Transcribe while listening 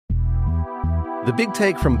The Big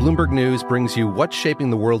Take from Bloomberg News brings you what's shaping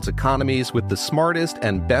the world's economies with the smartest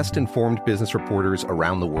and best-informed business reporters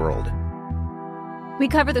around the world. We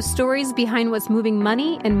cover the stories behind what's moving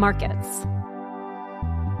money and markets.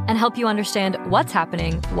 And help you understand what's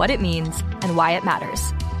happening, what it means, and why it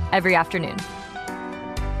matters. Every afternoon.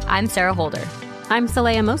 I'm Sarah Holder. I'm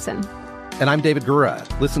Saleha Mohsin. And I'm David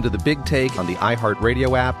Gura. Listen to The Big Take on the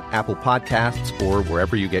iHeartRadio app, Apple Podcasts, or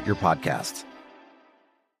wherever you get your podcasts.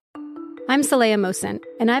 I'm Saleha Mohsin,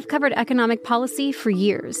 and I've covered economic policy for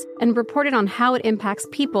years and reported on how it impacts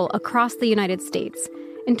people across the United States.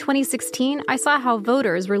 In 2016, I saw how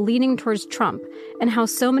voters were leaning towards Trump and how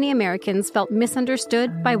so many Americans felt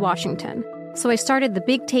misunderstood by Washington. So I started The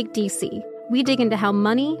Big Take DC. We dig into how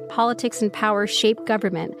money, politics, and power shape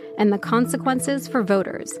government and the consequences for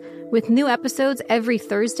voters. With new episodes every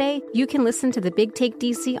Thursday, you can listen to The Big Take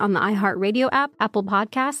DC on the iHeartRadio app, Apple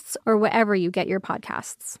Podcasts, or wherever you get your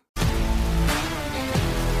podcasts.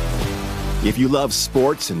 If you love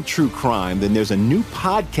sports and true crime, then there's a new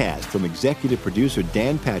podcast from executive producer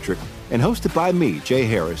Dan Patrick and hosted by me, Jay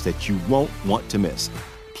Harris, that you won't want to miss.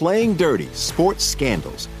 Playing Dirty: Sports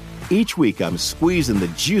Scandals. Each week, I'm squeezing the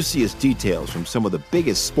juiciest details from some of the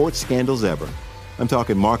biggest sports scandals ever. I'm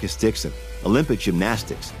talking Marcus Dixon, Olympic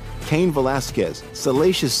gymnastics, Cain Velasquez,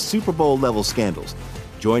 salacious Super Bowl-level scandals.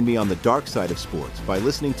 Join me on the dark side of sports by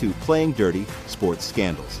listening to Playing Dirty: Sports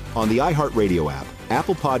Scandals on the iHeartRadio app,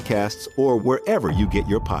 Apple Podcasts, or wherever you get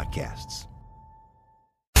your podcasts.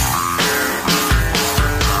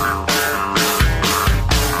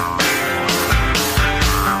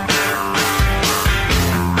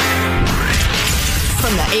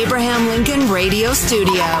 From the Abraham Lincoln Radio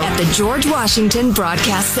Studio at the George Washington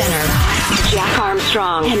Broadcast Center, Jack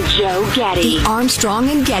Armstrong and Joe Getty. The Armstrong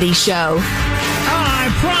and Getty Show.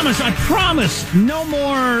 I promise, no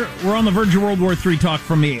more we're on the verge of World War III talk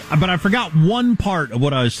from me. But I forgot one part of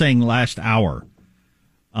what I was saying last hour.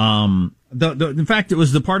 In fact, it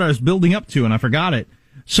was the part I was building up to, and I forgot it.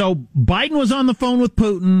 So Biden was on the phone with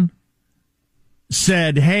Putin,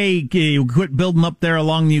 said, hey, quit building up there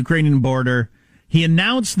along the Ukrainian border. He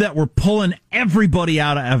announced that we're pulling everybody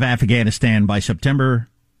out of Afghanistan by September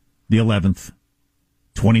the 11th,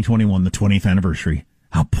 2021, the 20th anniversary.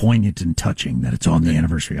 How poignant and touching that it's on the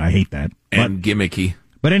anniversary. I hate that. And gimmicky.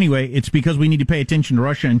 But anyway, it's because we need to pay attention to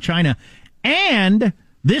Russia and China. And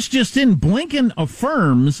this just in, Blinken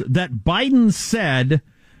affirms that Biden said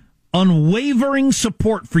unwavering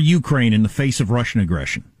support for Ukraine in the face of Russian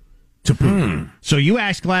aggression to Putin. So you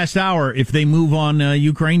asked last hour if they move on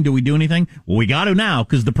Ukraine, do we do anything? Well, we got to now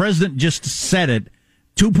because the president just said it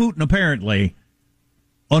to Putin, apparently.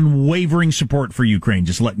 Unwavering support for Ukraine,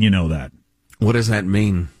 just letting you know that. What does that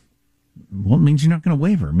mean? Well, it means you're not going to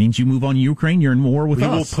waver. It means you move on Ukraine, you're in war with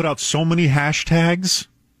us. We will put out so many hashtags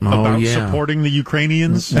about supporting the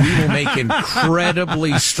Ukrainians. We will make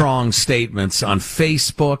incredibly strong statements on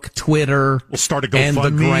Facebook, Twitter, we'll start a and the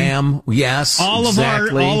GoFundMe. Gram. Yes, all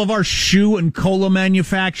of our shoe and cola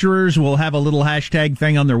manufacturers will have a little hashtag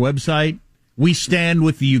thing on their website. We stand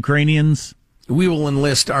with the Ukrainians. We will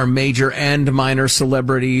enlist our major and minor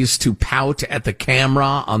celebrities to pout at the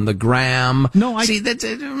camera on the Gram. No, I take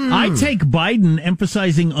Biden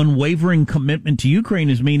emphasizing unwavering commitment to Ukraine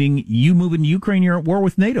as meaning you move into Ukraine, you're at war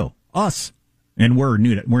with NATO. Us. And we're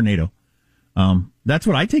NATO. That's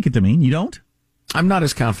what I take it to mean. You don't? I'm not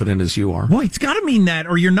as confident as you are. Boy, it's got to mean that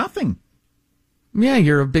or you're nothing. Yeah,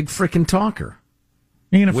 you're a big frickin' talker.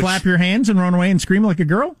 You're going to flap your hands and run away and scream like a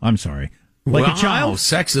girl? I'm sorry. Like a child?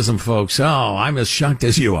 Sexism, folks. Oh, I'm as shocked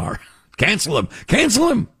as you are. Cancel him. Cancel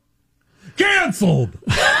him. Canceled.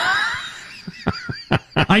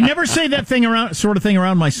 I never say that sort of thing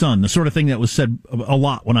around my son. The sort of thing that was said a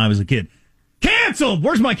lot when I was a kid. Canceled.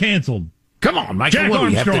 Where's my canceled? Come on, Michael. Jack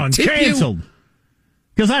Armstrong. Canceled.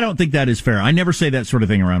 Because I don't think that is fair. I never say that sort of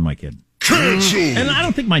thing around my kid. Canceled. And I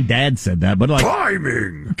don't think my dad said that, but like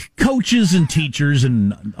timing. Coaches and teachers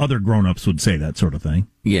and other grown-ups would say that sort of thing.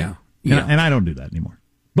 Yeah. And I don't do that anymore.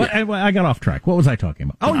 But I got off track. What was I talking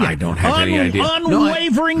about? Oh, yeah. I don't have any idea.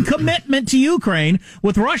 Unwavering commitment to Ukraine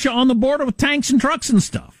with Russia on the border with tanks and trucks and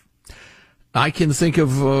stuff. I can think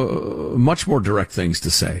of much more direct things to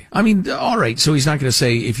say. I mean, all right, so he's not going to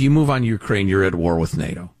say, if you move on Ukraine, you're at war with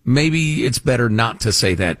NATO. Maybe it's better not to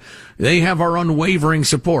say that. They have our unwavering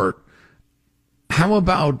support. How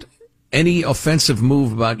about any offensive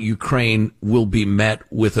move about Ukraine will be met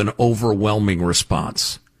with an overwhelming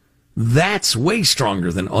response? That's way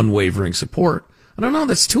stronger than unwavering support. I don't know.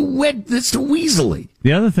 That's too wet. That's too weaselly.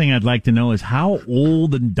 The other thing I'd like to know is how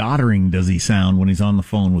old and doddering does he sound when he's on the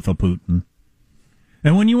phone with a Putin?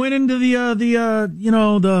 And when you went into the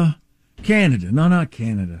Canada, no, not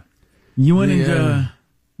Canada. You went into...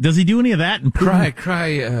 Does he do any of that? And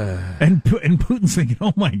Putin, and Putin's thinking,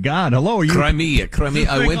 "Oh my God, hello, are you Crimea?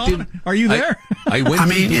 I went in. Are you there?" I went.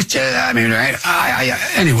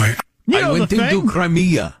 Anyway, I went into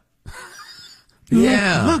Crimea.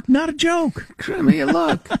 Yeah, look, not a joke. Crimea,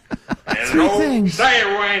 look. Three things.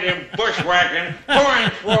 Sidewind bushwhacking,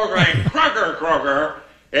 hornswoggling, Kroger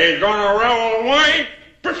is gonna roll away.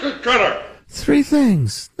 Biscuit cutter. Three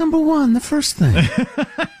things. Number one, the first thing.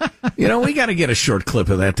 We got to get a short clip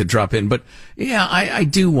of that to drop in. But, yeah, I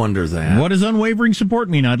do wonder that. What does unwavering support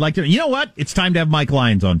mean? I'd like to... You know what? It's time to have Mike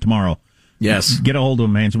Lyons on tomorrow. Yes. Get a hold of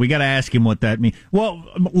him, man. So we got to ask him what that means. Well,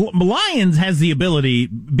 Lyons has the ability,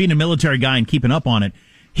 being a military guy and keeping up on it,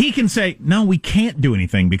 he can say, no, we can't do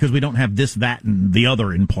anything because we don't have this, that, and the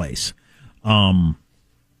other in place.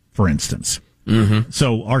 For instance. Mm-hmm.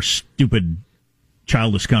 So our stupid...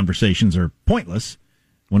 childish conversations are pointless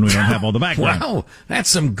when we don't have all the background. Wow, that's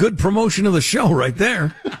some good promotion of the show right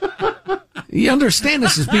there. You understand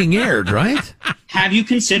this is being aired, right? Have you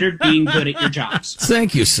considered being good at your jobs?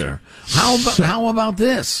 Thank you, sir. How about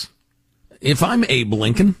this? If I'm Abe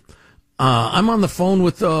Lincoln, I'm on the phone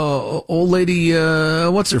with old lady,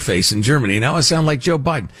 what's her face in Germany. Now I sound like Joe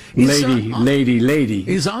Biden. Lady.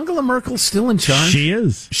 Is Angela Merkel still in charge? She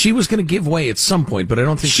is. She was going to give way at some point, but I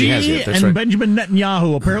don't think she has yet. That's and right. Benjamin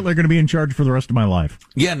Netanyahu apparently are going to be in charge for the rest of my life.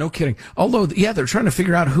 Yeah, no kidding. Although, they're trying to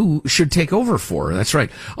figure out who should take over for her. That's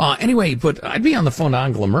right. Anyway, but I'd be on the phone to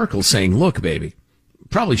Angela Merkel saying, look, baby,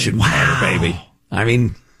 probably shouldn't matter, baby. I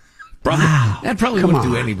mean, that probably wouldn't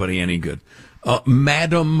do anybody any good.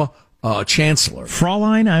 Madam... Chancellor.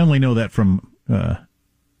 Fraulein, I only know that from... yeah,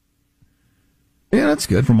 that's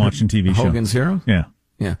good. From watching TV shows. Hogan's Heroes? Yeah.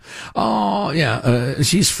 Yeah. Oh, yeah.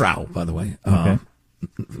 She's Frau, by the way. Okay.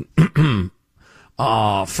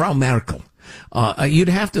 Frau Merkel. You'd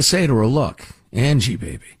have to say to her, look, Angie,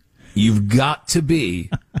 baby, you've got to be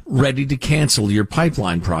ready to cancel your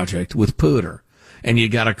pipeline project with Putin. And you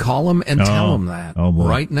got to call him and tell him that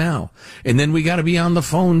right now. And then we got to be on the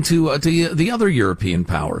phone to the other European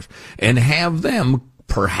powers and have them,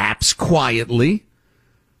 perhaps quietly,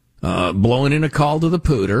 blowing in a call to the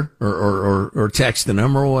Putin or texting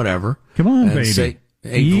him or whatever. Come on, and baby. Say,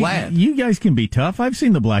 hey, Vlad. You guys can be tough. I've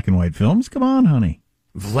seen the black and white films. Come on, honey.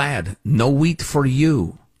 Vlad, no wheat for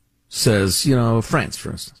you, says, France,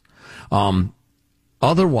 for instance.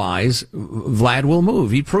 Otherwise, Vlad will move.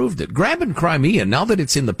 He proved it. Grabbing Crimea, now that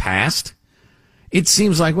it's in the past, it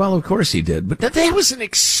seems like, well, of course he did. But that was an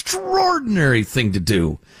extraordinary thing to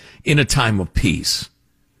do in a time of peace.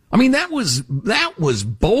 I mean, that was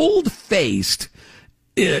bold-faced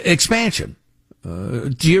expansion,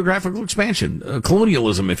 geographical expansion,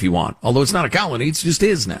 colonialism, if you want. Although it's not a colony, it just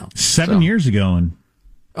is now. 7 years ago. And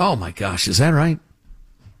oh, my gosh, is that right?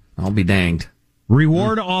 I'll be danged.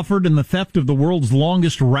 Reward offered in the theft of the world's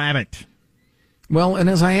longest rabbit. Well, and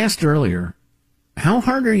as I asked earlier, how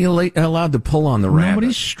hard are you allowed to pull on the rabbit?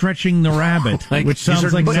 Nobody's stretching the rabbit, which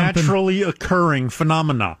sounds like naturally occurring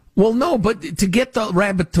phenomena. Well, no, but to get the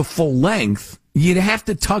rabbit to full length, you'd have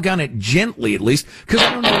to tug on it gently at least, because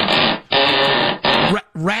I don't know.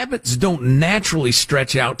 Rabbits don't naturally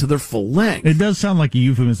stretch out to their full length. It does sound like a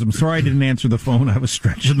euphemism. Sorry I didn't answer the phone. I was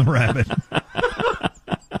stretching the rabbit.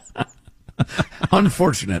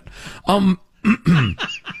 Unfortunate.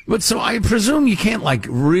 But so I presume you can't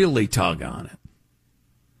really tug on it.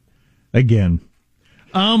 Again.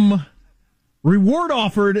 Reward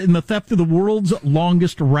offered in the theft of the world's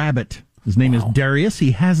longest rabbit. His name is Darius.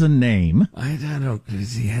 He has a name. I don't.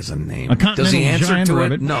 He has a name. A continental Does he answer giant to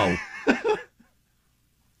rabbit? it? No.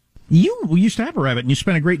 You used to have a rabbit, and you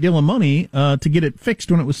spent a great deal of money to get it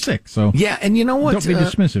fixed when it was sick. So yeah, and you know what? Don't be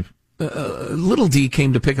dismissive. Little D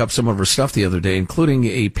came to pick up some of her stuff the other day, including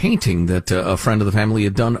a painting that a friend of the family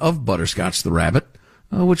had done of Butterscotch the rabbit,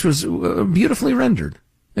 which was beautifully rendered.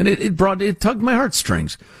 And it tugged my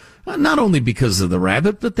heartstrings. Not only because of the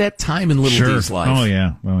rabbit, but that time in Little D's life. Oh,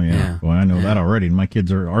 yeah. Well, I know that already. My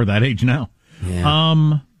kids are that age now.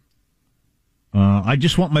 Yeah. I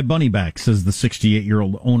just want my bunny back, says the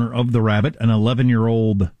 68-year-old owner of the rabbit, an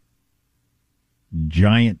 11-year-old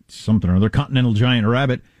giant something or other, continental giant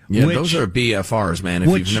rabbit. Yeah, those are BFRs, man, if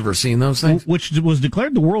you've never seen those things. Which was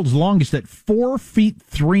declared the world's longest at 4 feet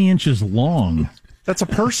 3 inches long. That's a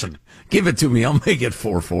person. Give it to me. I'll make it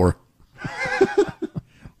 4'4".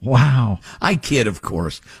 Wow. I kid, of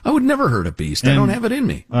course. I would never hurt a beast. I don't have it in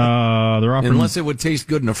me. They're offering, unless it would taste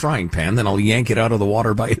good in a frying pan, then I'll yank it out of the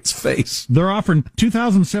water by its face. They're offering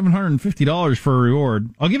 $2,750 for a reward.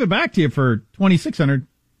 I'll give it back to you for $2,600,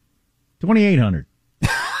 $2,800.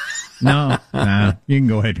 No, you can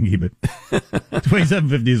go ahead and keep it.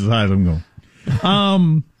 $2,750 is as high as I'm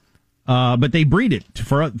going. But they breed it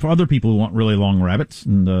for other people who want really long rabbits,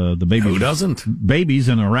 and the babies. Who doesn't? Babies,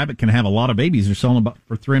 and a rabbit can have a lot of babies. They're selling about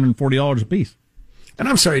for $340 a piece. And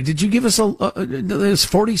I'm sorry, did you give us it's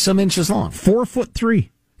 40 some inches long? 4'3".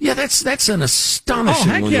 Yeah, that's an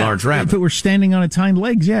astonishingly large rabbit. If it were standing on its hind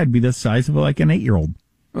legs, yeah, it'd be the size of like an 8-year-old.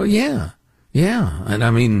 Oh yeah, and I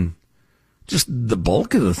mean, just the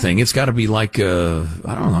bulk of the thing, it's got to be like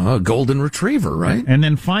a golden retriever, right? And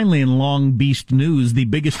then finally, in long beast news, the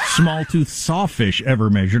biggest small-toothed sawfish ever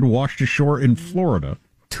measured washed ashore in Florida.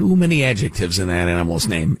 Too many adjectives in that animal's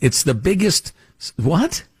name. It's the biggest.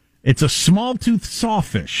 What? It's a small-toothed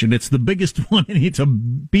sawfish, and it's the biggest one. It's a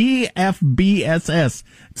BFBSS.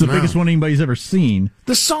 It's the biggest one anybody's ever seen.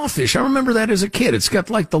 The sawfish. I remember that as a kid. It's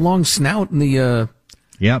got like the long snout and the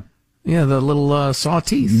Yep. Yeah, the little saw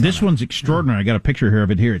teeth. This one's extraordinary. I got a picture here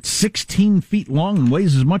of it here. It's 16 feet long and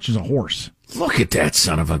weighs as much as a horse. Look at that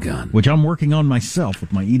son of a gun. Which I'm working on myself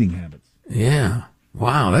with my eating habits. Yeah.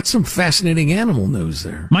 Wow, that's some fascinating animal news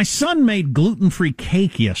there. My son made gluten-free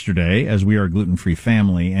cake yesterday, as we are a gluten-free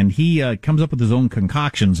family, and he comes up with his own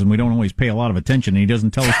concoctions, and we don't always pay a lot of attention, and he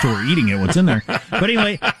doesn't tell us till we're eating it what's in there. But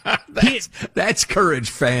anyway... That's courage,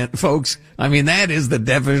 folks. I mean, that is the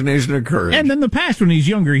definition of courage. And in the past, when he's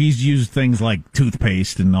younger, he's used things like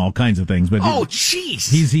toothpaste and all kinds of things. But jeez!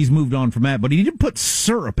 He's moved on from that, but he did put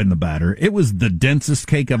syrup in the batter. It was the densest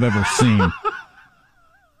cake I've ever seen.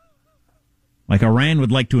 Like Iran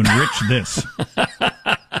would like to enrich this.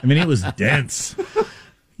 I mean, it was dense.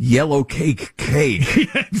 Yellow cake Yeah,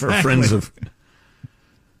 exactly. For friends of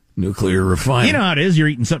nuclear refining. You know how it is. You're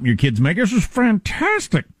eating something your kids make. This is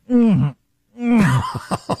fantastic. So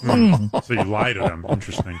you lied to them.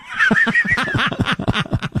 Interesting.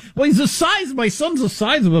 Well, my son's the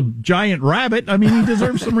size of a giant rabbit. I mean, he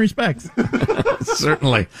deserves some respect.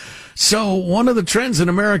 Certainly. So one of the trends in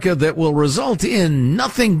America that will result in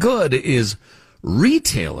nothing good is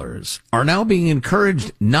retailers are now being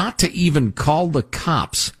encouraged not to even call the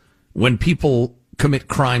cops when people commit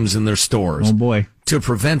crimes in their stores. Oh, boy. To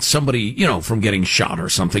prevent somebody, from getting shot or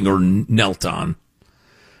something or knelt on.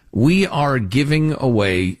 We are giving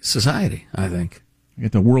away society, I think. I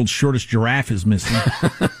get the world's shortest giraffe is missing.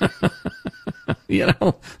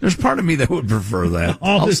 There's part of me that would prefer that.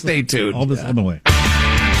 I'll stay tuned. All this on the way.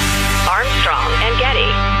 Armstrong and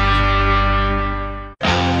Getty.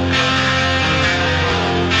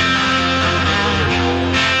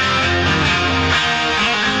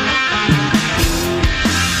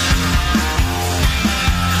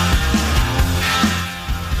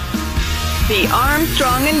 The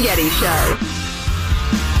Armstrong and Getty Show.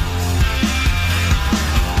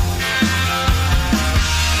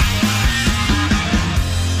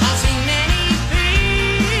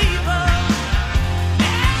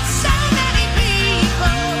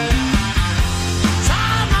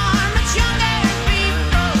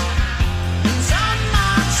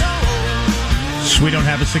 We don't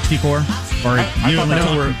have a 64? Or we're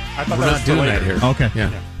not doing that here. Okay.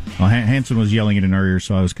 Yeah. Well, Hanson was yelling it in our ears,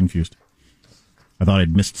 so I was confused. I thought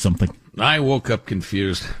I'd missed something. I woke up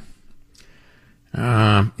confused. You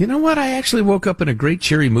know what? I actually woke up in a great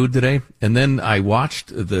cheery mood today, and then I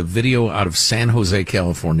watched the video out of San Jose,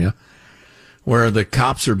 California, where the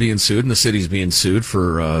cops are being sued and the city's being sued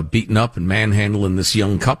for beating up and manhandling this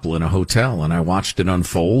young couple in a hotel. And I watched it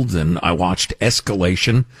unfold, and I watched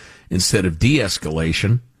escalation instead of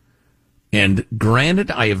de-escalation. And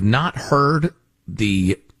granted, I have not heard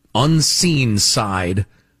the unseen side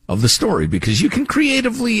of the story, because you can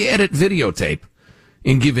creatively edit videotape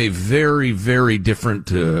and give a very, very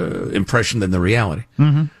different impression than the reality.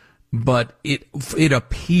 Mm-hmm. But it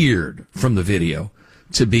appeared from the video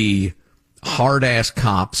to be hard-ass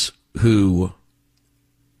cops who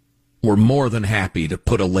were more than happy to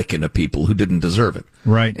put a lick into people who didn't deserve it.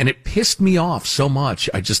 Right. And it pissed me off so much.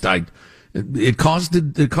 It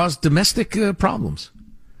caused domestic problems.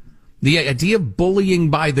 The idea of bullying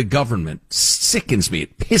by the government sickens me.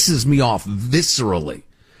 It pisses me off viscerally.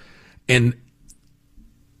 And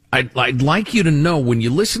I'd like you to know, when you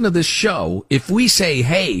listen to this show, if we say,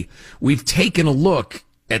 hey, we've taken a look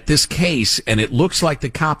at this case and it looks like the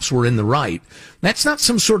cops were in the right, that's not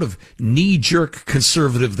some sort of knee-jerk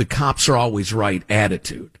conservative, the cops are always right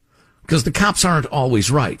attitude. Because the cops aren't always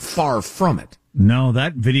right. Far from it. No,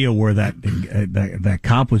 that video where that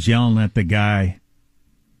cop was yelling at the guy,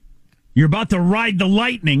 "You're about to ride the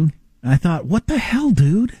lightning." I thought, what the hell,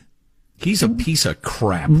 dude? He's a piece of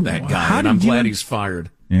crap, that guy, and I'm glad he's fired.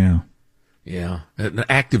 Yeah. Yeah. An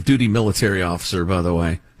active duty military officer, by the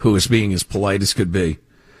way, who is being as polite as could be.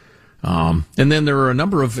 And then there are a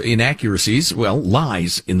number of inaccuracies,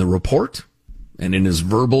 lies in the report. And in his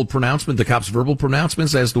verbal pronouncement, the cop's verbal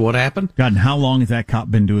pronouncements as to what happened. God, and how long has that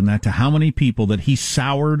cop been doing that to how many people that he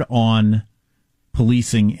soured on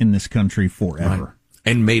policing in this country forever? Right.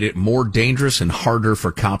 And made it more dangerous and harder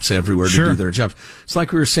for cops everywhere to do their jobs. It's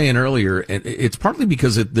like we were saying earlier, it's partly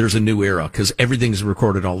because there's a new era, because everything's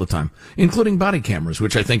recorded all the time, including body cameras,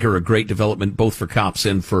 which I think are a great development both for cops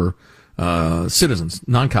and for citizens,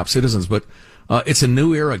 non-cop citizens. But it's a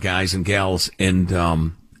new era, guys and gals, and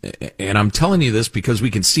I'm telling you this because we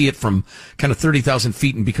can see it from kind of 30,000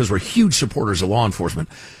 feet, and because we're huge supporters of law enforcement.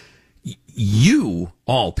 You,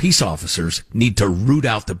 all peace officers, need to root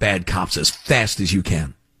out the bad cops as fast as you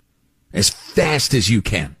can. As fast as you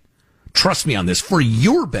can. Trust me on this, for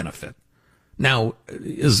your benefit. Now,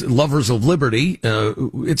 as lovers of liberty,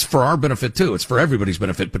 it's for our benefit too. It's for everybody's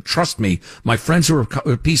benefit. But trust me, my friends who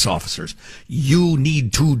are peace officers, you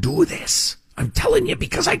need to do this. I'm telling you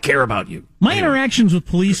because I care about you. My interactions with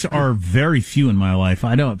police are very few in my life.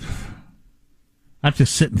 I have to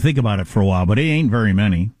sit and think about it for a while, but it ain't very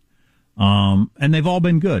many. And they've all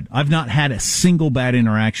been good. I've not had a single bad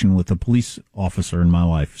interaction with a police officer in my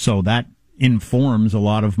life. So that informs a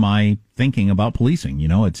lot of my thinking about policing. You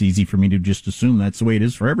know, it's easy for me to just assume that's the way it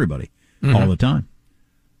is for everybody all the time.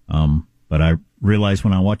 But I realize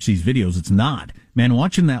when I watch these videos, it's not. Man,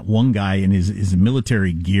 watching that one guy in his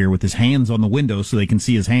military gear with his hands on the window so they can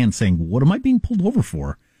see his hands saying, what am I being pulled over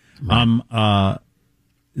for? Right.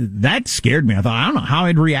 That scared me. I thought, I don't know how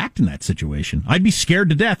I'd react in that situation. I'd be scared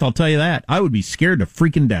to death, I'll tell you that. I would be scared to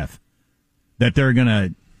freaking death that they're going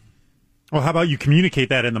to... Well, how about you communicate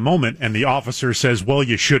that in the moment, and the officer says, well,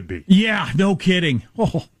 you should be. Yeah, no kidding.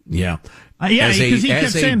 Oh. Yeah. As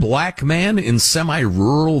a black man in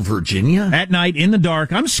semi-rural Virginia? At night, in the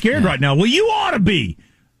dark, I'm scared right now. Well, you ought to be.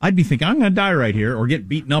 I'd be thinking, I'm going to die right here or get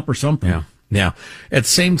beaten up or something. Yeah. Now, at the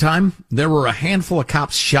same time, there were a handful of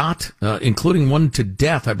cops shot, including one to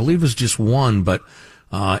death. I believe it was just one, but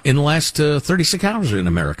in the last 36 hours in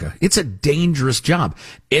America. It's a dangerous job.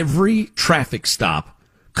 Every traffic stop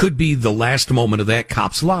could be the last moment of that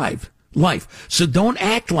cop's life. So don't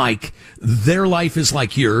act like their life is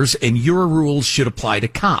like yours and your rules should apply to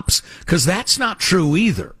cops, because that's not true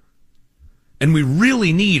either. And we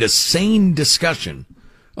really need a sane discussion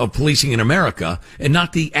of policing in America and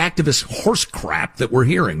not the activist horse crap that we're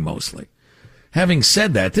hearing mostly. Having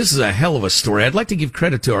said that, this is a hell of a story. I'd like to give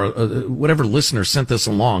credit to our whatever listener sent this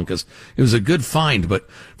along because it was a good find. But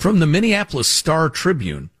from the Minneapolis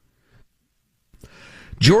Star-Tribune,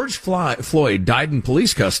 George Floyd died in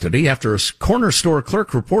police custody after a corner store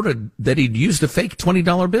clerk reported that he'd used a fake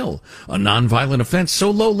 $20 bill, a nonviolent offense so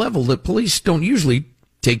low level that police don't usually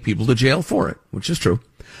take people to jail for it, which is true.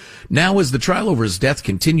 Now, as the trial over his death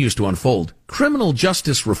continues to unfold, criminal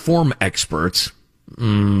justice reform experts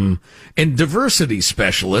and diversity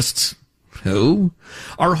specialists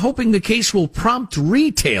are hoping the case will prompt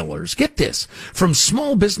retailers, get this, from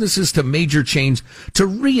small businesses to major chains, to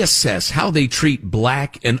reassess how they treat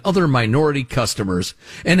black and other minority customers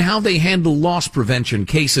and how they handle loss prevention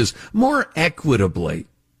cases more equitably.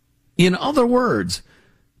 In other words,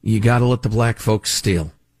 you gotta let the black folks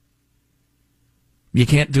steal. You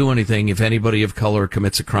can't do anything if anybody of color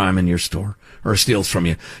commits a crime in your store or steals from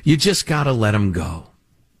you. You just gotta let them go.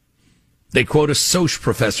 They quote a Soch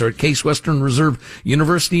professor at Case Western Reserve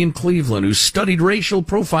University in Cleveland who studied racial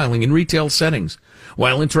profiling in retail settings.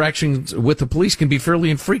 While interactions with the police can be fairly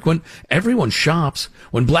infrequent, everyone shops.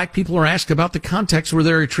 When black people are asked about the context where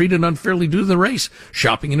they are treated unfairly due to the race,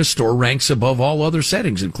 shopping in a store ranks above all other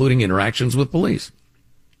settings, including interactions with police.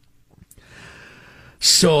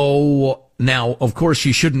 So, now, of course,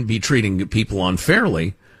 you shouldn't be treating people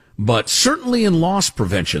unfairly, but certainly in loss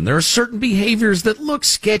prevention, there are certain behaviors that look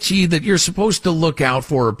sketchy that you're supposed to look out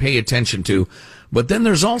for or pay attention to. But then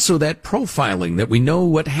there's also that profiling that we know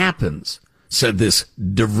what happens, said this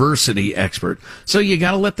diversity expert. So you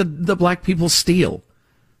got to let the black people steal,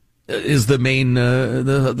 is the main,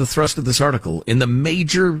 the thrust of this article in the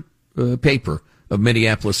major paper of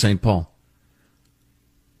Minneapolis, St. Paul.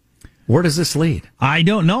 Where does this lead? I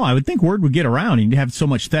don't know. I would think word would get around. You'd have so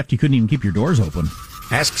much theft you couldn't even keep your doors open.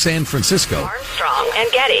 Ask San Francisco. Armstrong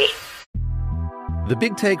and Getty. The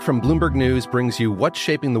Big Take from Bloomberg News brings you what's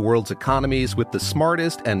shaping the world's economies with the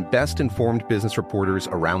smartest and best-informed business reporters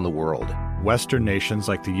around the world. Western nations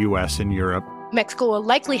like the U.S. and Europe. Mexico will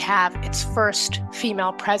likely have its first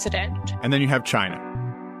female president. And then you have China.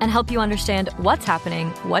 And help you understand what's happening,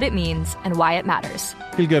 what it means, and why it matters.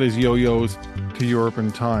 He'll get his yo-yos to Europe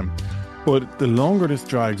in time. But the longer this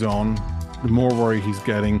drags on, the more worry he's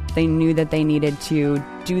getting. They knew that they needed to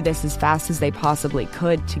do this as fast as they possibly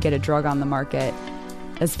could to get a drug on the market.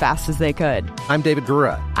 as fast as they could. I'm David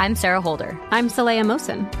Gura. I'm Sarah Holder. I'm Saleha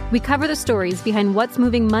Mohsin. We cover the stories behind what's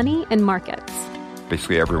moving money and markets.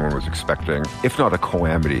 Basically, everyone was expecting, if not a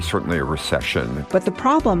calamity, certainly a recession. But the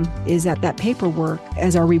problem is that paperwork,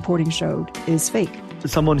 as our reporting showed, is fake.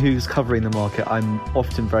 As someone who's covering the market, I'm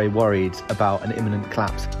often very worried about an imminent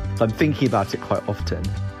collapse. So I'm thinking about it quite often.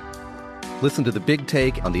 Listen to The Big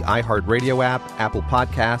Take on the iHeartRadio app, Apple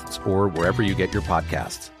Podcasts, or wherever you get your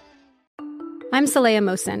podcasts. I'm Saleha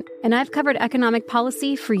Mohsin, and I've covered economic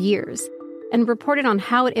policy for years and reported on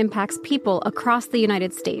how it impacts people across the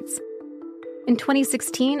United States. In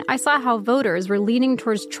 2016, I saw how voters were leaning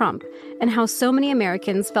towards Trump and how so many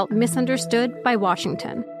Americans felt misunderstood by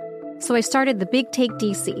Washington. So I started The Big Take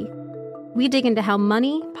DC. We dig into how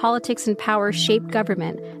money, politics, and power shape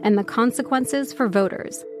government and the consequences for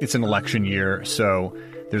voters. It's an election year, so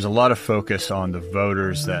there's a lot of focus on the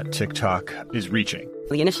voters that TikTok is reaching.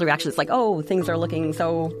 The initial reaction is like, oh, things are looking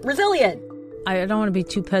so resilient. I don't want to be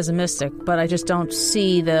too pessimistic, but I just don't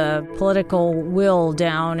see the political will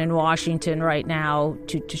down in Washington right now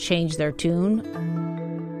to change their tune.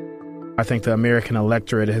 I think the American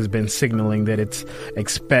electorate has been signaling that it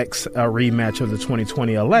expects a rematch of the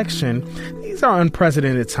 2020 election. These are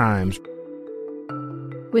unprecedented times.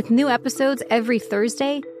 With new episodes every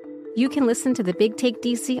Thursday, you can listen to The Big Take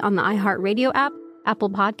DC on the iHeartRadio app,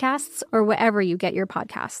 Apple Podcasts, or wherever you get your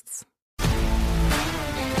podcasts.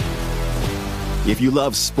 If you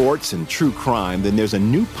love sports and true crime, then there's a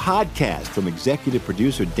new podcast from executive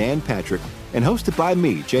producer Dan Patrick and hosted by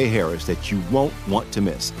me, Jay Harris, that you won't want to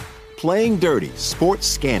miss. Playing Dirty: Sports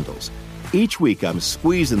Scandals. Each week, I'm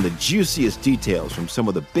squeezing the juiciest details from some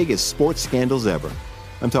of the biggest sports scandals ever.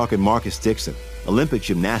 I'm talking Marcus Dixon, Olympic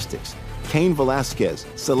gymnastics, Cain Velasquez,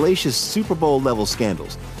 salacious Super Bowl-level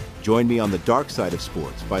scandals. Join me on the dark side of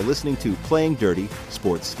sports by listening to Playing Dirty: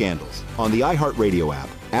 Sports Scandals on the iHeartRadio app,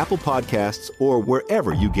 Apple Podcasts, or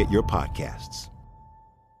wherever you get your podcasts.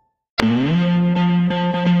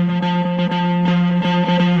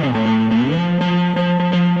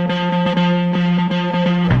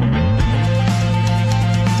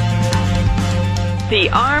 The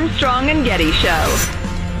Armstrong and Getty Show.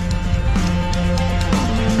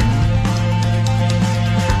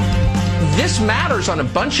 This matters on a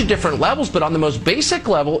bunch of different levels, but on the most basic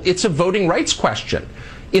level, it's a voting rights question.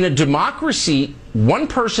 In a democracy, one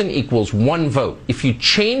person equals one vote. If you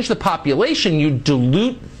change the population, you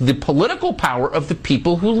dilute the political power of the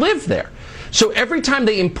people who live there. So every time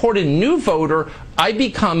they import a new voter, I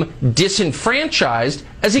become disenfranchised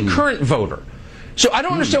as a current voter. So I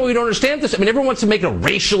don't understand why we don't understand this. I mean, everyone wants to make a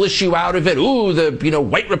racial issue out of it. Ooh, the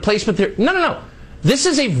white replacement theory. No. This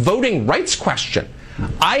is a voting rights question.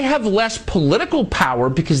 I have less political power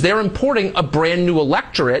because they're importing a brand new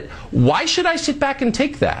electorate. Why should I sit back and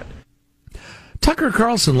take that? Tucker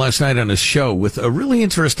Carlson last night on his show with a really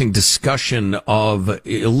interesting discussion of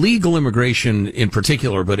illegal immigration in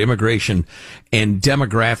particular, but immigration and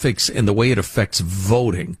demographics and the way it affects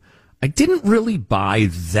voting. I didn't really buy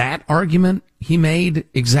that argument he made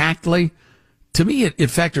exactly. To me, it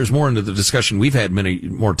factors more into the discussion we've had many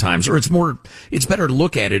more times, or it's better to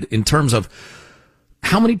look at it in terms of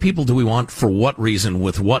how many people do we want, for what reason,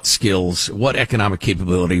 with what skills, what economic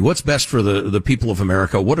capability, what's best for the people of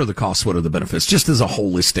America, what are the costs, what are the benefits, just as a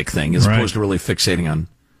holistic thing, as opposed to really fixating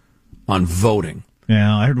on voting.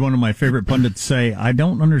 Yeah, I heard one of my favorite pundits say, I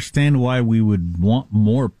don't understand why we would want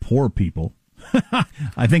more poor people.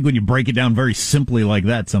 I think when you break it down very simply like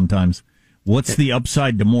that sometimes, what's the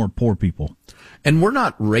upside to more poor people? And we're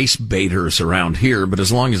not race baiters around here, but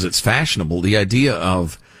as long as it's fashionable, the idea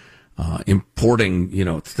of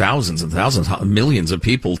importing, thousands and thousands, millions of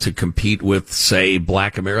people to compete with, say,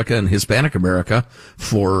 Black America and Hispanic America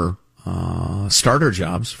for starter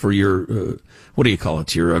jobs, for your, what do you call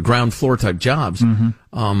it, your ground floor type jobs.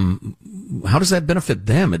 Mm-hmm. How does that benefit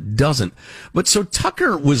them? It doesn't. But so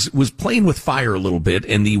Tucker was playing with fire a little bit,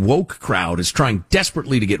 and the woke crowd is trying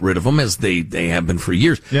desperately to get rid of him, as they have been for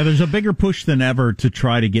years. Yeah, there's a bigger push than ever to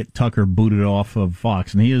try to get Tucker booted off of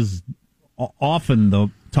Fox, and he is often the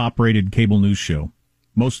top-rated cable news show,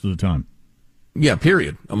 most of the time. Yeah,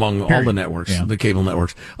 period, among all the networks, the cable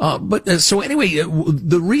networks. So anyway,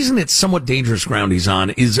 the reason it's somewhat dangerous ground he's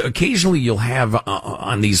on is occasionally you'll have,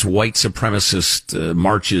 on these white supremacist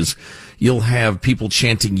marches, you'll have people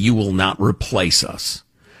chanting, "You will not replace us."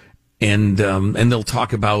 And they'll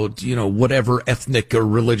talk about, whatever ethnic or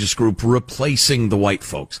religious group replacing the white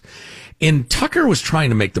folks. And Tucker was trying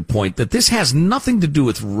to make the point that this has nothing to do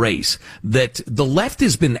with race, that the left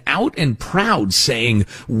has been out and proud saying,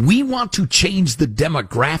 we want to change the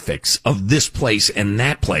demographics of this place and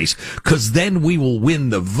that place, because then we will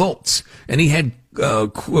win the votes. And he had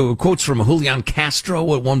quotes from Julian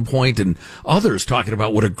Castro at one point and others talking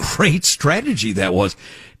about what a great strategy that was.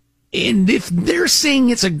 And if they're saying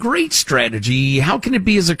it's a great strategy, how can it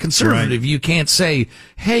be as a conservative? Right. You can't say,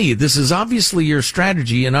 hey, this is obviously your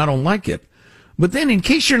strategy and I don't like it. But then in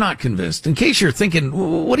case you're not convinced, in case you're thinking,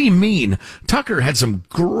 what do you mean? Tucker had some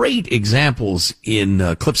great examples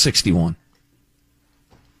in clip 61.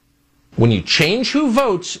 When you change who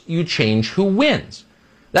votes, you change who wins.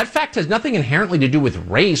 That fact has nothing inherently to do with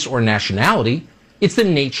race or nationality. It's the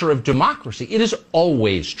nature of democracy. It is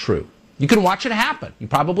always true. You can watch it happen. You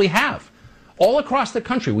probably have. All across the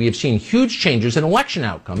country, we have seen huge changes in election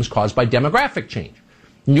outcomes caused by demographic change.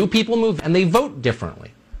 New people move and they vote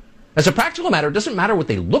differently. As a practical matter, it doesn't matter what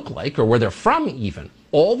they look like or where they're from even.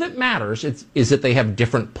 All that matters is that they have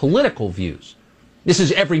different political views. This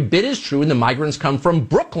is every bit as true when the migrants come from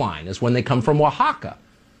Brookline as when they come from Oaxaca.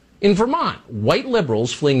 In Vermont, white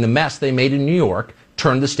liberals fleeing the mess they made in New York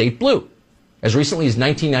turned the state blue. As recently as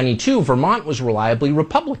 1992, Vermont was reliably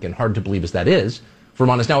Republican, hard to believe as that is.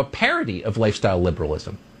 Vermont is now a parody of lifestyle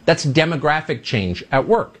liberalism. That's demographic change at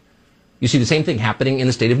work. You see the same thing happening in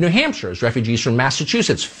the state of New Hampshire as refugees from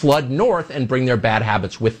Massachusetts flood north and bring their bad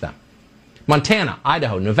habits with them. Montana,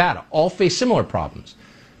 Idaho, Nevada all face similar problems.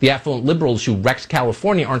 The affluent liberals who wrecked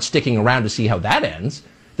California aren't sticking around to see how that ends.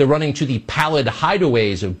 They're running to the pallid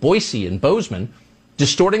hideaways of Boise and Bozeman,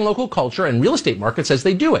 distorting local culture and real estate markets as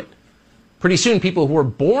they do it. Pretty soon, people who were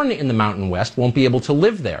born in the Mountain West won't be able to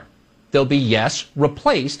live there. They'll be, yes,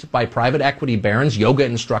 replaced by private equity barons, yoga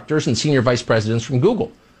instructors, and senior vice presidents from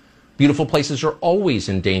Google. Beautiful places are always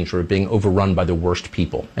in danger of being overrun by the worst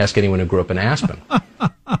people. Ask anyone who grew up in Aspen.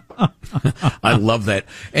 I love that.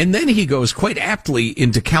 And then he goes quite aptly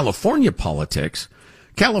into California politics.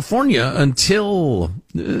 California, until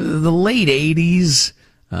the late 80s,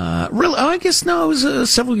 really, I guess no, it was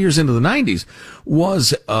several years into the 90s,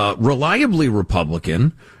 was reliably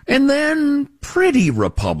Republican and then pretty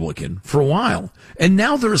Republican for a while. And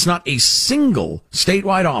now there is not a single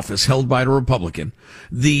statewide office held by a Republican.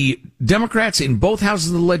 The Democrats in both houses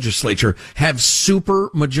of the legislature have super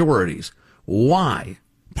majorities. Why?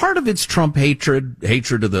 Part of it's Trump hatred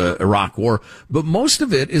of the Iraq War, but most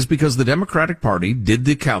of it is because the Democratic Party did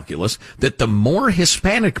the calculus that the more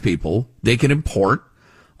Hispanic people they can import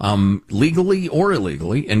legally or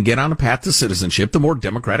illegally and get on a path to citizenship, the more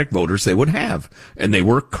Democratic voters they would have. And they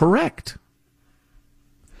were correct.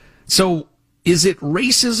 So is it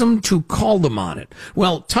racism to call them on it?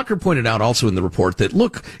 Well, Tucker pointed out also in the report that,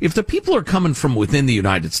 look, if the people are coming from within the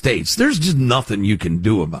United States, there's just nothing you can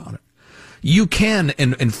do about it. You can,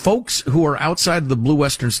 and folks who are outside the blue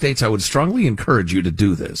western states, I would strongly encourage you to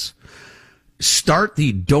do this. Start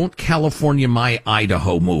the Don't California My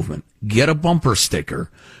Idaho movement. Get a bumper sticker.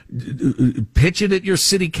 Pitch it at your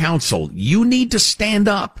city council. You need to stand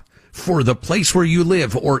up for the place where you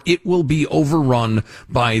live, or it will be overrun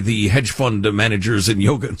by the hedge fund managers and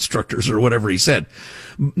yoga instructors or whatever he said.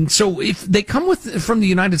 So if they come from the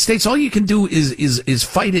United States, all you can do is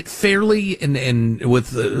fight it fairly and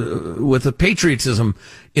with the patriotism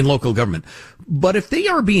in local government. But if they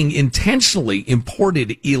are being intentionally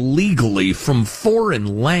imported illegally from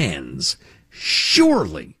foreign lands,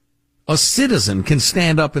 surely a citizen can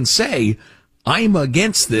stand up and say, I'm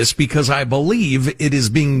against this because I believe it is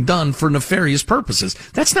being done for nefarious purposes.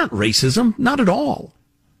 That's not racism, not at all.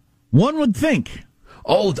 One would think.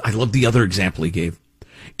 Oh, I love the other example he gave.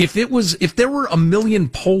 If there were 1 million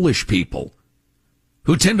Polish people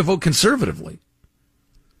who tend to vote conservatively,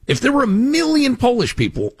 if there were 1 million Polish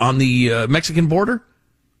people on the Mexican border,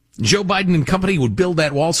 Joe Biden and company would build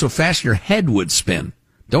that wall so fast your head would spin.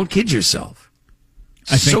 Don't kid yourself.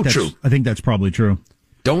 So true. I think that's probably true.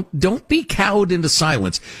 Don't be cowed into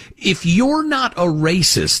silence. If you're not a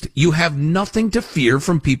racist, you have nothing to fear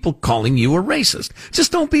from people calling you a racist.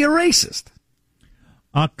 Just don't be a racist.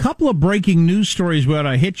 A couple of breaking news stories what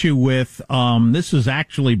I hit you with. This is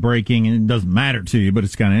actually breaking, and it doesn't matter to you, but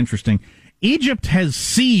it's kind of interesting. Egypt has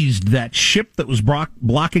seized that ship that was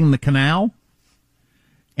blocking the canal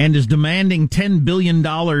and is demanding $10 billion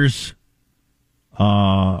or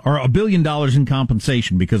 $1 billion in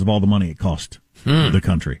compensation because of all the money it cost the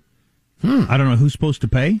country. I don't know who's supposed to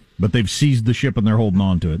pay, but they've seized the ship and they're holding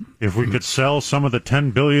on to it. If we could sell some of the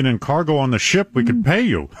 $10 billion in cargo on the ship, we could pay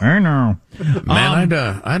you. I know. Man,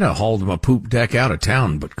 I'd have hauled my poop deck out of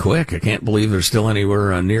town, but quick. I can't believe they're still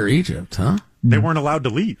anywhere near Egypt, huh? They weren't allowed to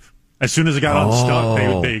leave. As soon as it got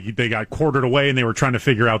unstuck, they got quartered away, and they were trying to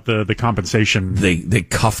figure out the compensation. They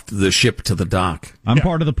cuffed the ship to the dock. I'm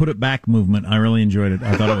part of the Put It Back movement. I really enjoyed it.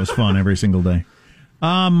 I thought it was fun every single day.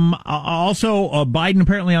 Also, Biden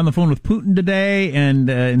apparently on the phone with Putin today, and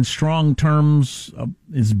in strong terms,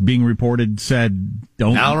 is being reported, said,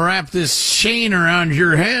 "Don't." I'll wrap this chain around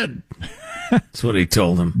your head. That's what he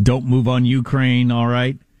told him. Don't move on Ukraine. All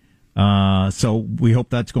right. So we hope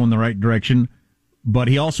that's going the right direction. But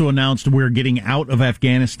he also announced we're getting out of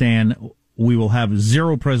Afghanistan. We will have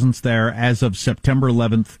zero presence there as of September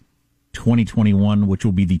 11th, 2021, which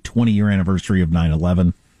will be the 20-year anniversary of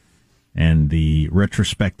 9/11. And the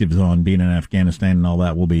retrospectives on being in Afghanistan and all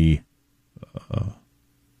that will be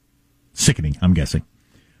sickening, I'm guessing.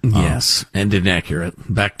 Yes, and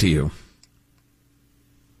inaccurate. Back to you.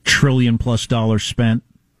 $1 trillion+ spent,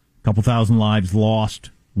 a couple thousand lives lost.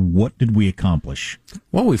 What did we accomplish?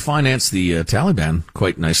 Well, we financed the Taliban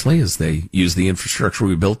quite nicely as they use the infrastructure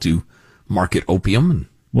we built to market opium and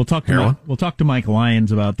we'll talk to Mike Lyons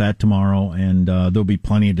about that tomorrow, and there'll be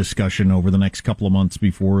plenty of discussion over the next couple of months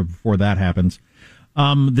before that happens.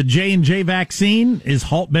 The J&J vaccine is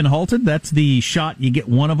been halted. That's the shot you get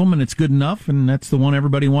one of them, and it's good enough, and that's the one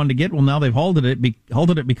everybody wanted to get. Well, now they've halted it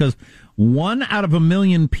because 1 out of 1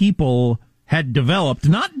 million people had developed,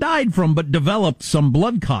 not died from, but developed some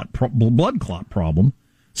blood clot problem.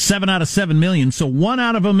 7 out of 7 million, so 1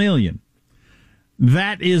 out of 1 million.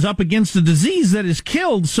 That is up against a disease that has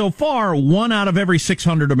killed so far 1 out of every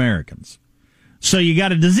 600 Americans. So you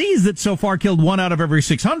got a disease that so far killed 1 out of every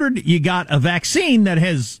 600. You got a vaccine that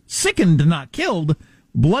has sickened, not killed,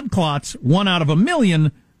 blood clots 1 out of 1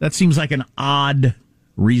 million. That seems like an odd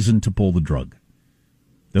reason to pull the drug,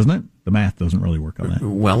 doesn't it? The math doesn't really work on that.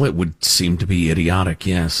 Well, it would seem to be idiotic,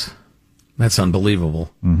 yes. That's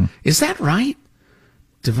unbelievable. Mm-hmm. Is that right?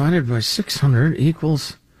 Divided by 600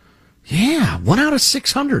 equals... Yeah, 1 out of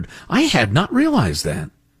 600. I had not realized that.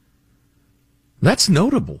 That's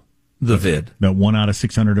notable, the vid. That 1 out of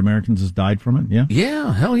 600 Americans has died from it, yeah?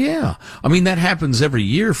 Yeah, hell yeah. I mean, that happens every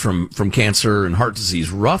year from cancer and heart disease,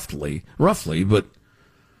 roughly, but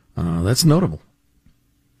that's notable.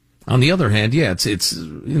 On the other hand, yeah, it's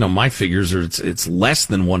my figures are it's less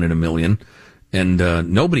than 1 in 1 million, and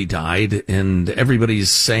nobody died, and everybody's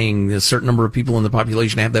saying a certain number of people in the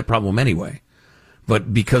population have that problem anyway.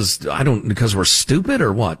 But because we're stupid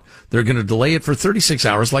or what? They're going to delay it for 36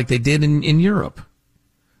 hours like they did in Europe.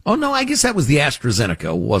 Oh, no, I guess that was the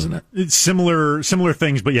AstraZeneca, wasn't it? It's similar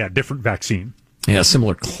things, but yeah, different vaccine. Yeah,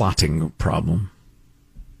 similar clotting problem.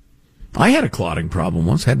 I had a clotting problem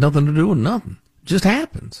once, had nothing to do with nothing. Just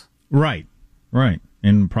happens. Right.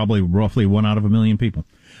 And probably roughly 1 out of 1 million people.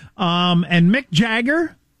 And Mick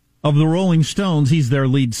Jagger of the Rolling Stones, he's their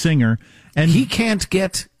lead singer. And he can't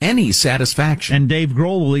get any satisfaction. And Dave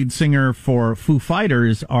Grohl, the lead singer for Foo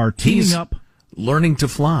Fighters, are teaming up. Learning to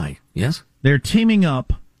fly, yes? They're teaming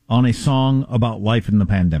up on a song about life in the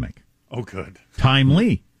pandemic. Oh, good.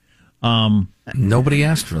 Timely. Nobody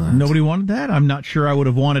asked for that. Nobody wanted that. I'm not sure I would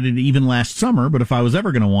have wanted it even last summer, but if I was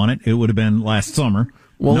ever going to want it, it would have been last summer.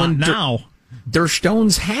 Well, not now. Der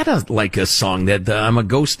Stones had a song that I'm a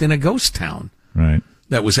ghost in a ghost town. Right.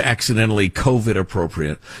 That was accidentally COVID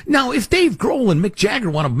appropriate. Now, if Dave Grohl and Mick Jagger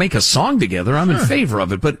want to make a song together, I'm in favor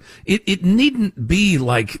of it, but it needn't be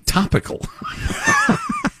like topical.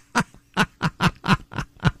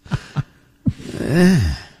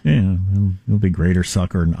 Yeah, it'll be great or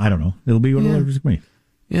suck, or I don't know. It'll be whatever it's going to be.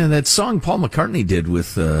 Yeah, that song Paul McCartney did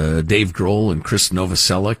with Dave Grohl and Chris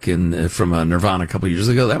Novoselic and from Nirvana a couple of years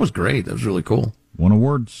ago, that was great. That was really cool. Won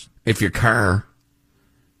awards. If you care.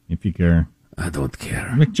 I don't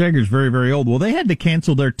care. Mick Jagger's very, very old. Well, they had to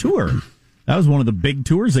cancel their tour. That was one of the big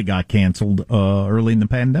tours that got canceled early in the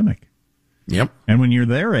pandemic. Yep. And when you're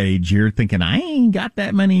their age, you're thinking, I ain't got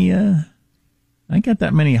that many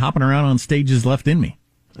hopping around on stages left in me.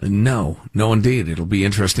 No, indeed. It'll be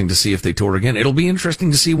interesting to see if they tour again. It'll be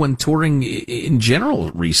interesting to see when touring in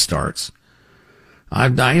general restarts. I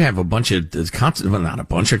have a bunch of concerts, well, not a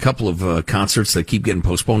bunch, a couple of concerts that keep getting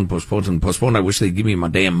postponed. I wish they'd give me my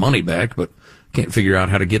damn money back, but can't figure out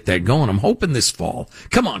how to get that going. I'm hoping this fall.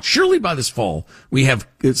 Come on, surely by this fall we have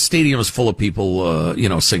stadiums full of people,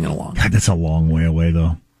 singing along. God, that's a long way away,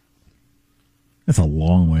 though. That's a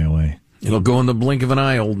long way away. It'll go in the blink of an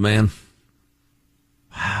eye, old man.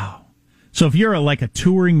 Wow. So if you're a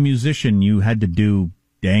touring musician, you had to do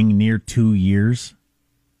dang near 2 years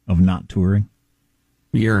of not touring?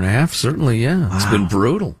 Year and a half, certainly, yeah. Wow. It's been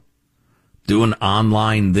brutal. Doing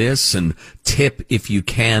online this and tip if you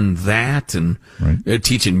can that and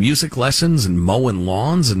teaching music lessons and mowing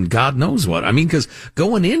lawns and God knows what. I mean, because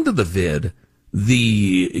going into the vid,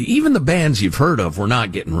 even the bands you've heard of were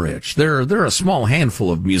not getting rich. There are a small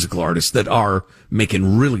handful of musical artists that are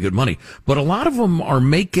making really good money, but a lot of them are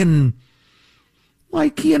making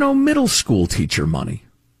Like, middle school teacher money.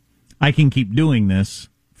 I can keep doing this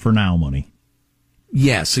for now money.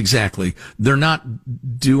 Yes, exactly. They're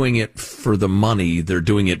not doing it for the money. They're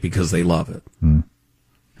doing it because they love it.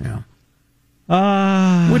 Yeah.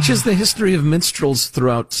 Which is the history of minstrels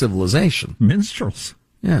throughout civilization. Minstrels?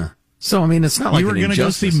 Yeah. So, it's not like you were going to go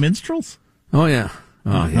see minstrels? Oh, yeah.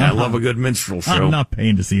 Oh, yeah. I love a good minstrel show. I'm not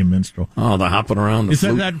paying to see a minstrel. Oh, the hopping around. The is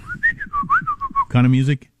that kind of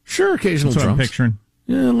music? Sure, occasional drums. That's what I'm picturing.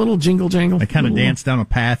 Yeah, a little jingle jangle. They kind of dance down a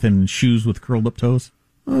path in shoes with curled up toes.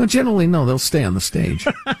 Generally, no. They'll stay on the stage.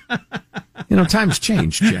 Times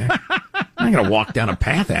change, Jack. I'm going to walk down a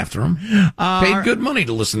path after them. Paid good money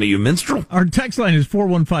to listen to you, minstrel. Our text line is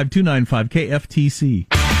 415-295-KFTC.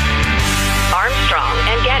 Armstrong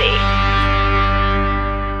and Getty.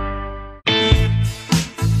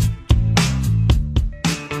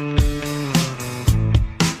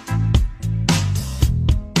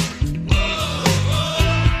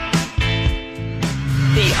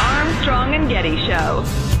 The Armstrong and Getty Show.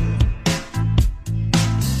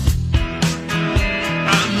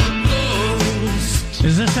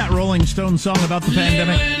 Is this that Rolling Stones song about the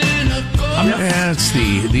pandemic? Yeah, it's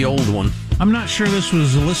the old one. I'm not sure this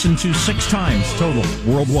was listened to 6 times total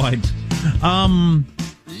worldwide.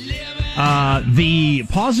 The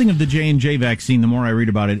pausing of the J&J vaccine, the more I read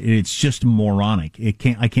about it, it's just moronic.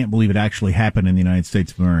 I can't believe it actually happened in the United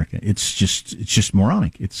States of America. It's just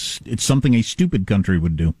moronic. It's something a stupid country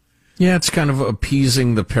would do. Yeah, it's kind of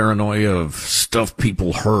appeasing the paranoia of stuff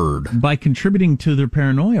people heard. By contributing to their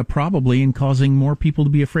paranoia, probably, and causing more people to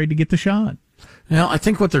be afraid to get the shot. Now, I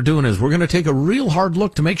think what they're doing is we're going to take a real hard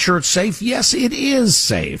look to make sure it's safe. Yes, it is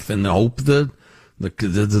safe, and hope the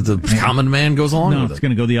common man goes along with it. No, it's going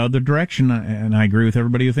to go the other direction, and I agree with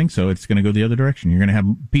everybody who thinks so. It's going to go the other direction. You're going to have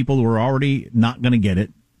people who are already not going to get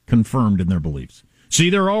it confirmed in their beliefs. See,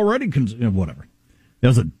 they're already whatever. That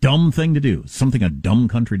was a dumb thing to do. Something a dumb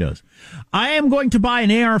country does. I am going to buy an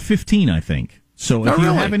AR-15, I think. So if you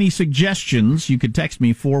have any suggestions, you could text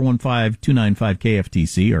me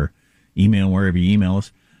 415-295-KFTC or email wherever you email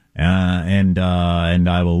us, and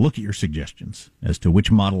I will look at your suggestions as to which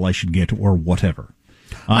model I should get or whatever.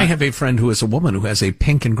 I have a friend who is a woman who has a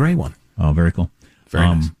pink and gray one. Oh, very cool. Very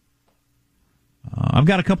nice. I've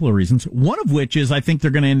got a couple of reasons. One of which is I think they're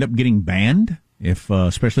going to end up getting banned,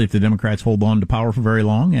 especially if the Democrats hold on to power for very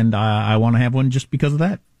long, and I want to have one just because of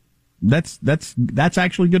that. That's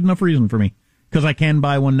actually good enough reason for me, because I can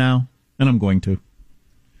buy one now, and I'm going to.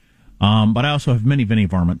 But I also have many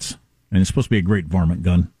varmints, and it's supposed to be a great varmint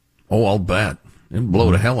gun. Oh, I'll bet. It'd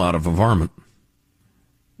blow the hell out of a varmint.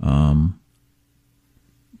 That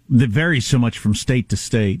varies so much from state to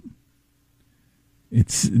state.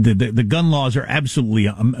 It's the gun laws are absolutely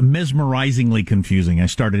mesmerizingly confusing. I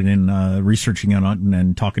started in researching on it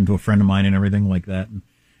and talking to a friend of mine and everything like that.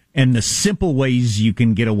 And the simple ways you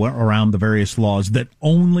can get around the various laws that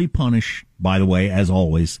only punish, by the way, as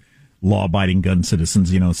always, law-abiding gun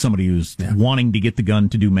citizens. Somebody who's wanting to get the gun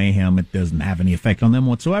to do mayhem, it doesn't have any effect on them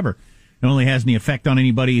whatsoever. It only has any effect on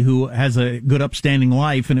anybody who has a good upstanding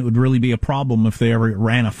life, and it would really be a problem if they ever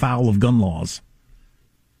ran afoul of gun laws.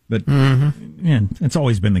 But yeah, it's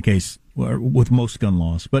always been the case with most gun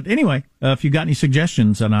laws. But anyway, if you got any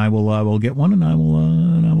suggestions, and I will get one, and I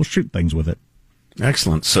will shoot things with it.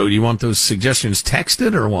 Excellent. So you want those suggestions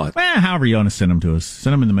texted or what? However you want to send them to us.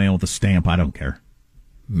 Send them in the mail with a stamp. I don't care.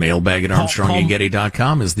 Mailbag at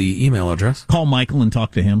ArmstrongandGetty.com is the email address. Call Michael and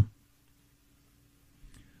talk to him.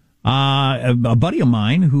 A buddy of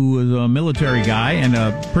mine who is a military guy and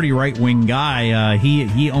a pretty right-wing guy,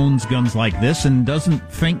 he owns guns like this and doesn't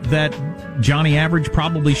think that Johnny Average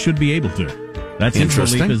probably should be able to. That's his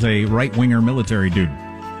belief as a right-winger military dude.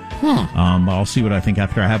 I'll see what I think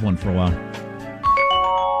after I have one for a while.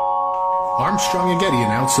 Armstrong and Getty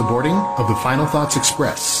announce the boarding of the Final Thoughts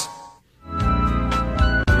Express.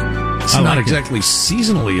 It's not exactly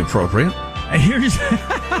seasonally appropriate.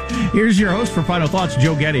 Here's your host for Final Thoughts,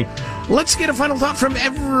 Joe Getty. Let's get a final thought from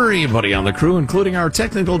everybody on the crew, including our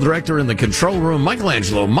technical director in the control room,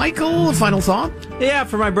 Michelangelo. Michael, a final thought? Yeah,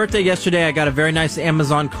 for my birthday yesterday, I got a very nice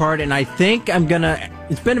Amazon card, and I think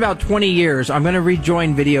it's been about 20 years, I'm going to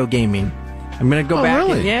rejoin video gaming. I'm going to go back.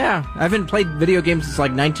 Really? I haven't played video games since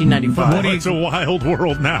like 1995. It's a wild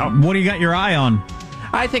world now. What do you got your eye on?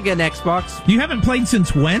 I think an Xbox. You haven't played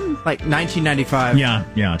since when? Like 1995. Yeah.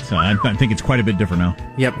 I think it's quite a bit different now.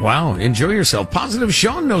 Yep. Wow. Enjoy yourself. Positive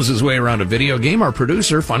Sean knows his way around a video game. Our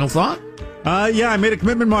producer, final thought? I made a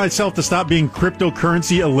commitment myself to stop being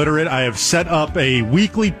cryptocurrency illiterate. I have set up a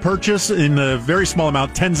weekly purchase in a very small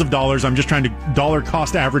amount, tens of dollars. I'm just trying to dollar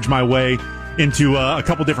cost average my way into a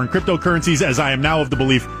couple different cryptocurrencies, as I am now of the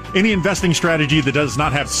belief any investing strategy that does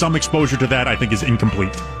not have some exposure to that, I think, is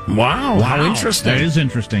incomplete. Wow. How interesting. That is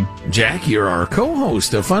interesting. Jack, you're our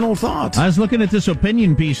co-host. A final thought. I was looking at this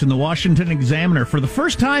opinion piece in the Washington Examiner. For the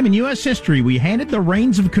first time in U.S. history, we handed the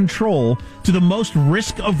reins of control to the most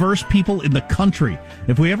risk-averse people in the country.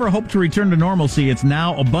 If we ever hope to return to normalcy, it's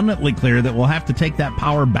now abundantly clear that we'll have to take that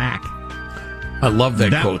power back. I love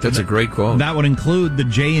that quote. That's a great quote. That would include the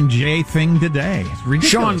J&J thing today. It's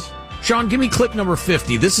ridiculous. Sean, give me clip number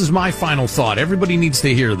 50. This is my final thought. Everybody needs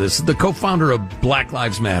to hear this. The co-founder of Black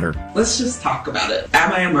Lives Matter. Let's just talk about it.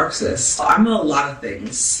 Am I a Marxist? I'm a lot of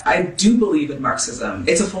things. I do believe in Marxism.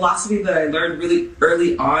 It's a philosophy that I learned really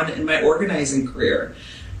early on in my organizing career.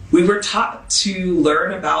 We were taught to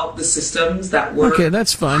learn about the systems that were Okay,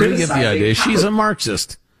 that's fine. We get the idea. She's a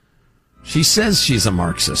Marxist. She says she's a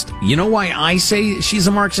Marxist. You know why I say she's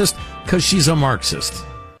a Marxist? Because she's a Marxist.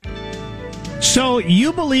 So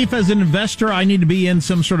you believe as an investor I need to be in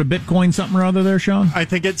some sort of Bitcoin something or other there, Sean? I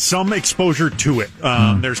think it's some exposure to it.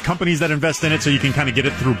 There's companies that invest in it, so you can kind of get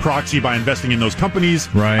it through proxy by investing in those companies.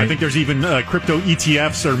 Right. I think there's even crypto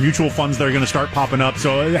ETFs or mutual funds that are going to start popping up.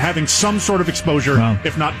 So having some sort of exposure,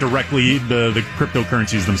 if not directly the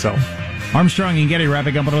cryptocurrencies themselves. Armstrong and Getty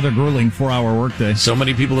wrapping up another grueling 4-hour workday. So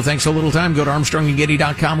many people to thank so little time. Go to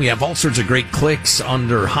ArmstrongandGetty.com. We have all sorts of great clicks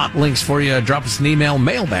under hot links for you. Drop us an email,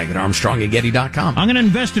 mailbag at ArmstrongandGetty.com. I'm going to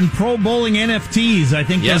invest in pro bowling NFTs. I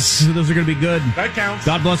think those are going to be good. That counts.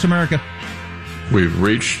 God bless America. We've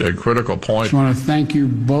reached a critical point. I want to thank you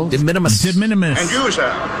both. De minimis. De minimis. And you, sir,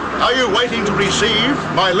 are you waiting to receive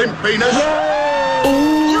my limp penis?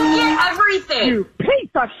 You get everything. You piece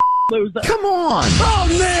of loser. Come on. Oh,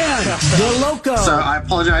 man. The loco. Sir, I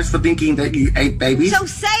apologize for thinking that you ate babies. So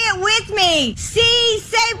say it with me. Si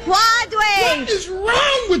se puede. What is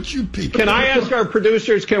wrong with you people? Can I ask our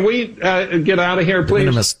producers, can we get out of here,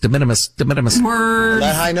 please? De minimis. On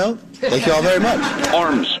that high note, thank you all very much.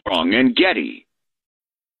 Armstrong and Getty.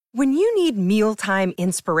 When you need mealtime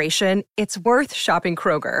inspiration, it's worth shopping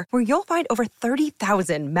Kroger, where you'll find over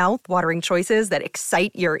 30,000 mouth-watering choices that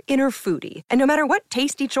excite your inner foodie. And no matter what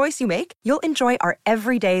tasty choice you make, you'll enjoy our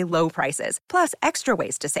everyday low prices, plus extra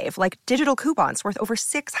ways to save, like digital coupons worth over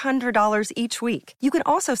 $600 each week. You can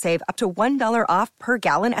also save up to $1 off per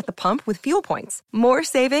gallon at the pump with fuel points. More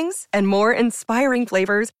savings and more inspiring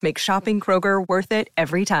flavors make shopping Kroger worth it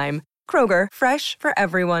every time. Kroger, fresh for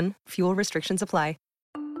everyone. Fuel restrictions apply.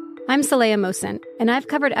 I'm Saleha Mohsin, and I've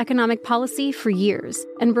covered economic policy for years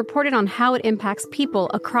and reported on how it impacts people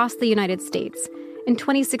across the United States. In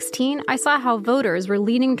 2016, I saw how voters were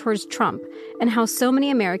leaning towards Trump and how so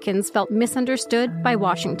many Americans felt misunderstood by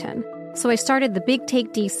Washington. So I started The Big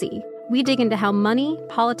Take DC. We dig into how money,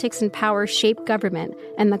 politics, and power shape government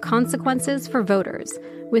and the consequences for voters.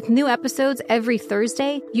 With new episodes every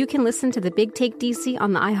Thursday, you can listen to The Big Take DC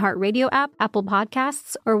on the iHeartRadio app, Apple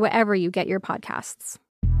Podcasts, or wherever you get your podcasts.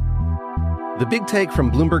 The Big Take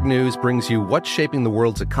from Bloomberg News brings you what's shaping the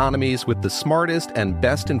world's economies with the smartest and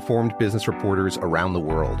best-informed business reporters around the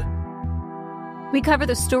world. We cover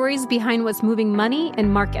the stories behind what's moving money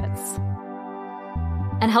and markets.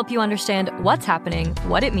 And help you understand what's happening,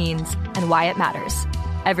 what it means, and why it matters.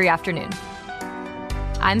 Every afternoon.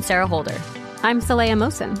 I'm Sarah Holder. I'm Saleha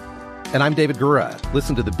Mohsin. And I'm David Gura.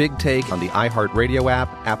 Listen to The Big Take on the iHeartRadio app,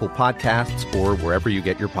 Apple Podcasts, or wherever you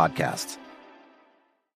get your podcasts.